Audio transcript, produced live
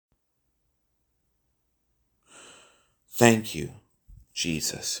Thank you,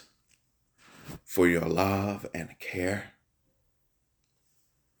 Jesus, for your love and care.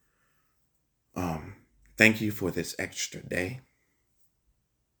 Thank you for this extra day.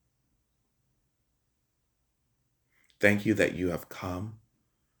 Thank you that you have come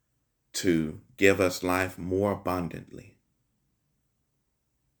to give us life more abundantly.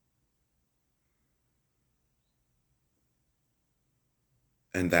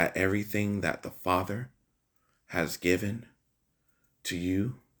 And that everything that the Father has given to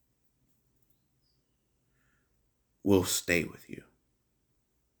you will stay with you.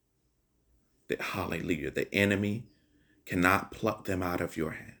 Hallelujah. The enemy cannot pluck them out of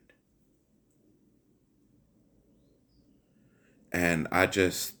your hand. And I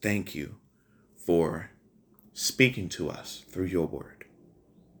just thank you for speaking to us through your word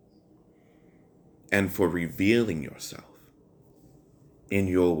and for revealing yourself in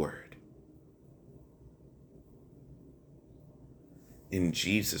your word. In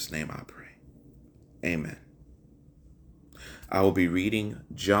Jesus' name I pray. Amen. I will be reading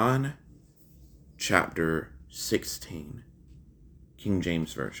John chapter 16, King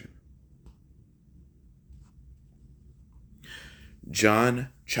James Version. John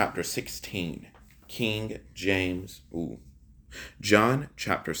chapter 16, King James. John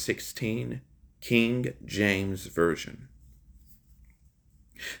chapter 16, King James Version.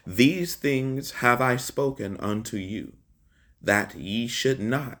 These things have I spoken unto you, that ye should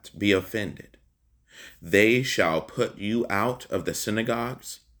not be offended. They shall put you out of the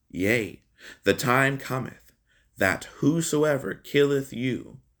synagogues. Yea, the time cometh, that whosoever killeth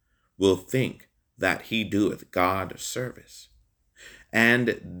you will think that he doeth God service.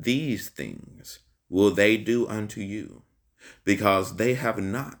 And these things will they do unto you, because they have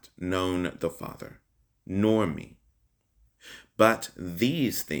not known the Father, nor me. But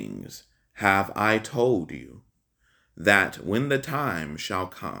these things have I told you, that when the time shall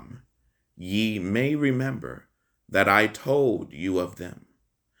come, ye may remember that I told you of them.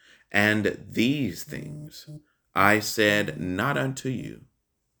 And these things I said not unto you.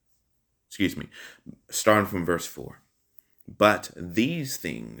 Starting from verse 4. But these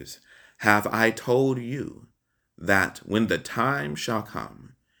things have I told you, that when the time shall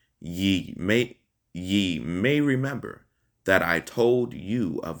come, ye may remember that I told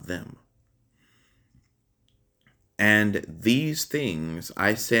you of them. And these things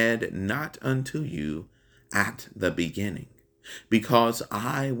I said not unto you at the beginning, because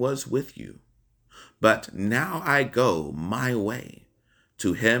I was with you. But now I go my way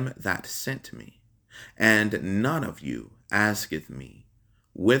to him that sent me, and none of you asketh me,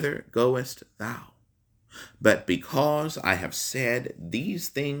 Whither goest thou? But because I have said these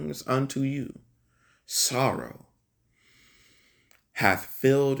things unto you, sorrow hath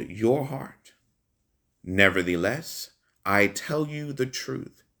filled your heart. Nevertheless, I tell you the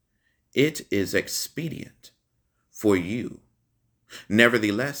truth. It is expedient for you.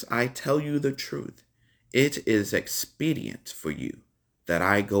 Nevertheless, I tell you the truth. It is expedient for you that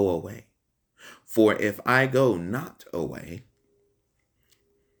I go away. For if I go not away,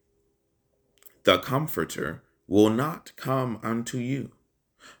 the Comforter will not come unto you.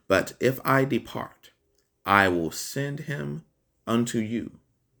 But if I depart, I will send him unto you.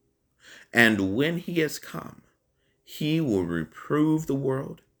 And when he is come, he will reprove the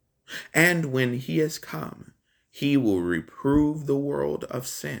world. And when he is come, he will reprove the world of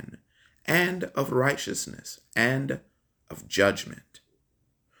sin, and of righteousness, and of judgment.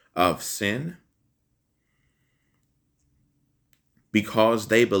 Of sin, because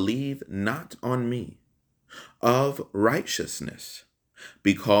they believe not on me. Of righteousness,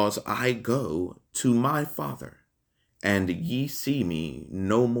 because I go to my Father, and ye see me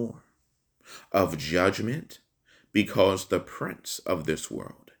no more. Of judgment, because the prince of this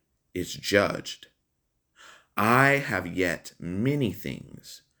world is judged. I have yet many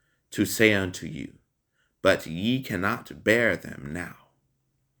things to say unto you, but ye cannot bear them now.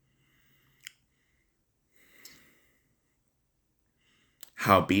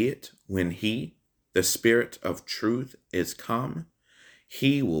 Howbeit, when he, the Spirit of truth, is come,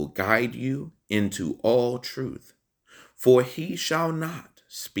 he will guide you into all truth. For he shall not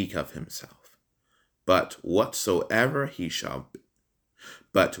speak of himself, but whatsoever he shall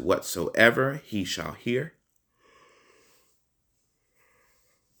hear,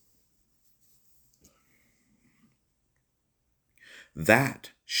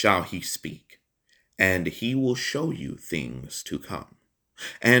 that shall he speak, and he will show you things to come.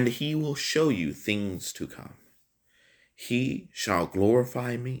 He shall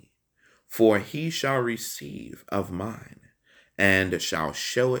glorify me, for he shall receive of mine, and shall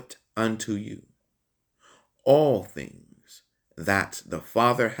show it unto you. All things that the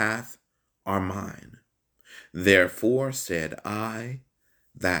Father hath are mine. Therefore said I,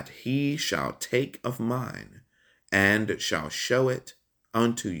 that he shall take of mine, and shall show it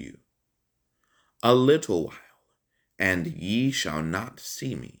unto you. A little while, and ye shall not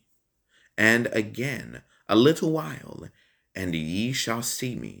see me. And again a little while, and ye shall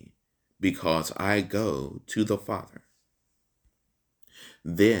see me, because I go to the Father.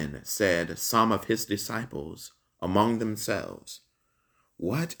 Then said some of his disciples among themselves,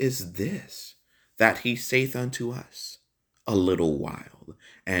 What is this that he saith unto us? A little while,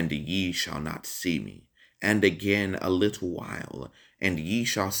 and ye shall not see me. And again a little while, and ye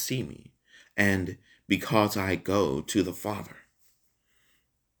shall see me. And because I go to the Father.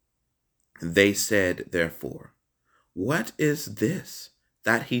 They said, therefore, What is this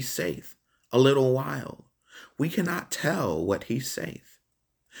that he saith? A little while. We cannot tell what he saith.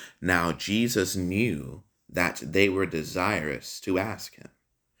 Now Jesus knew that they were desirous to ask him,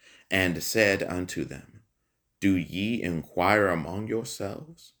 and said unto them, Do ye inquire among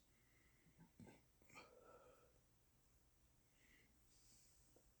yourselves?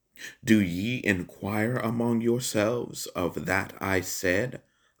 Do ye inquire among yourselves of that I said,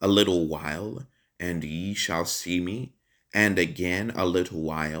 A little while, and ye shall see me, and again a little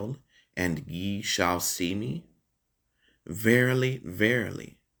while, and ye shall see me? Verily,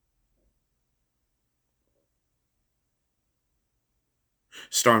 verily.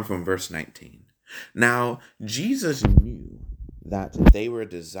 Starting from verse 19. Now Jesus knew that they were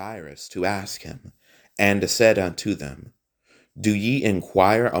desirous to ask him, and said unto them, Do ye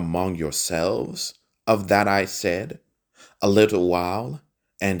inquire among yourselves of that I said, A little while,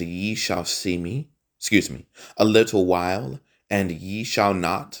 and ye shall see me? A little while, and ye shall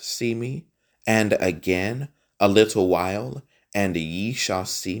not see me? And again, a little while, and ye shall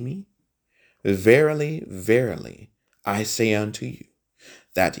see me? Verily, verily, I say unto you,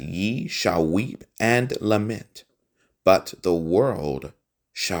 that ye shall weep and lament, but the world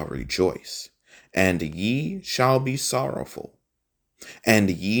shall rejoice, and ye shall be sorrowful.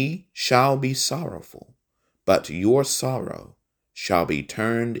 And ye shall be sorrowful, but your sorrow shall be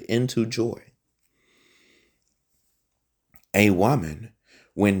turned into joy. A woman,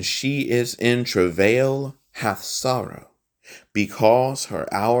 when she is in travail, hath sorrow, because her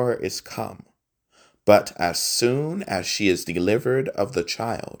hour is come. But as soon as she is delivered of the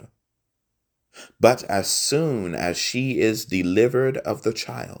child,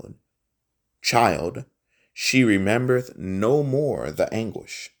 she remembereth no more the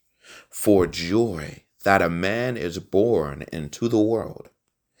anguish for joy that a man is born into the world.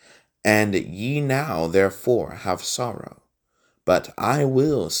 And ye now therefore have sorrow, but I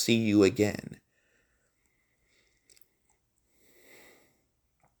will see you again,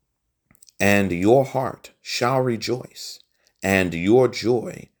 and your heart shall rejoice, and your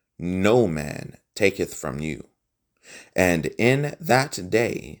joy no man taketh from you. And in that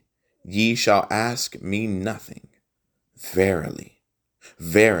day ye shall ask me nothing. Verily,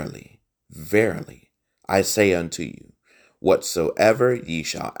 verily, verily, I say unto you, whatsoever ye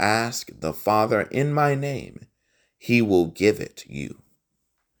shall ask the Father in my name, he will give it you.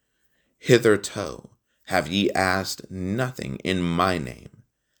 Hitherto have ye asked nothing in my name.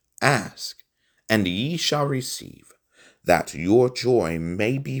 Ask, and ye shall receive, that your joy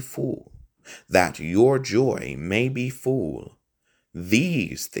may be full, that your joy may be full.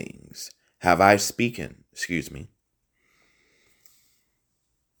 These things have I spoken,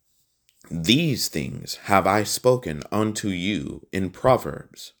 These things have I spoken unto you in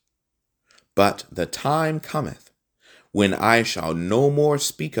Proverbs. But the time cometh, when I shall no more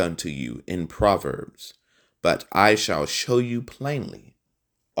speak unto you in Proverbs, but I shall show you plainly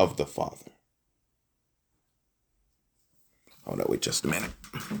of the Father. Hold on, wait just a minute.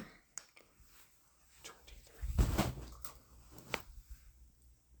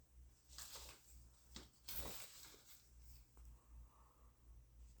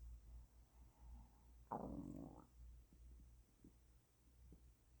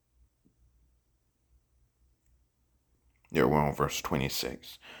 Yeah, we're on verse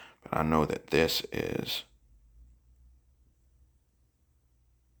 26, but I know that this is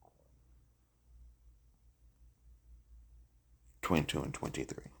 22 and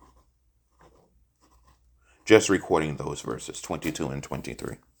 23. Just recording those verses, 22 and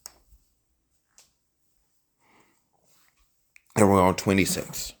 23. And we're on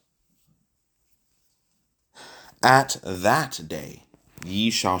 26. At that day ye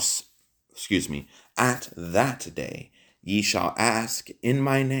shall, at that day ye shall ask in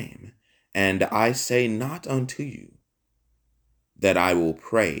my name, and I say not unto you that I will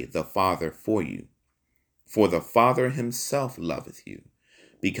pray the Father for you. For the Father himself loveth you,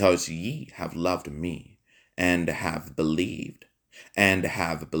 because ye have loved me, and have believed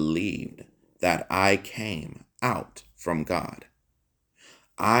that I came out from God.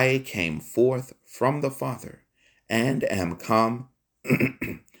 I came forth from the Father, and am come,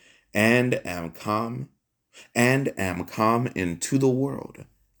 and am come into the world.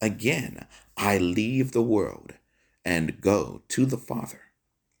 Again, I leave the world and go to the Father.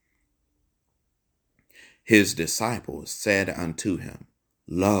 His disciples said unto him,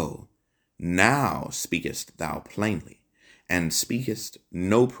 Lo, now speakest thou plainly, and speakest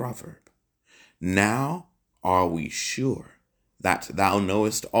no proverb. Now are we sure that thou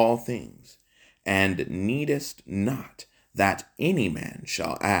knowest all things, and needest not that any man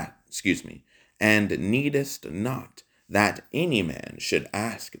should ask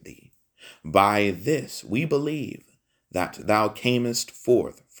thee. By this we believe that thou camest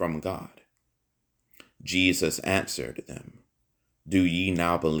forth from God. Jesus answered them, Do ye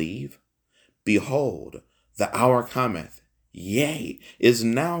now believe? Behold, the hour cometh, yea, is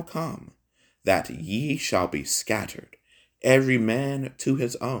now come, that ye shall be scattered, every man to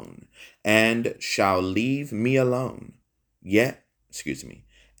his own, and shall leave me alone.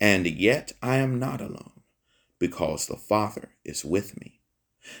 And yet I am not alone, because the Father is with me.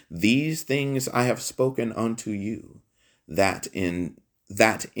 These things I have spoken unto you, that in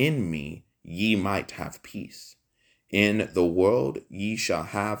me ye might have peace. In the world ye shall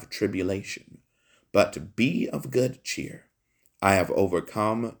have tribulation, but be of good cheer. I have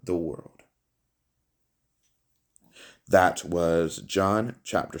overcome the world. That was John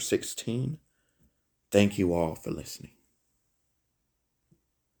chapter 16. Thank you all for listening.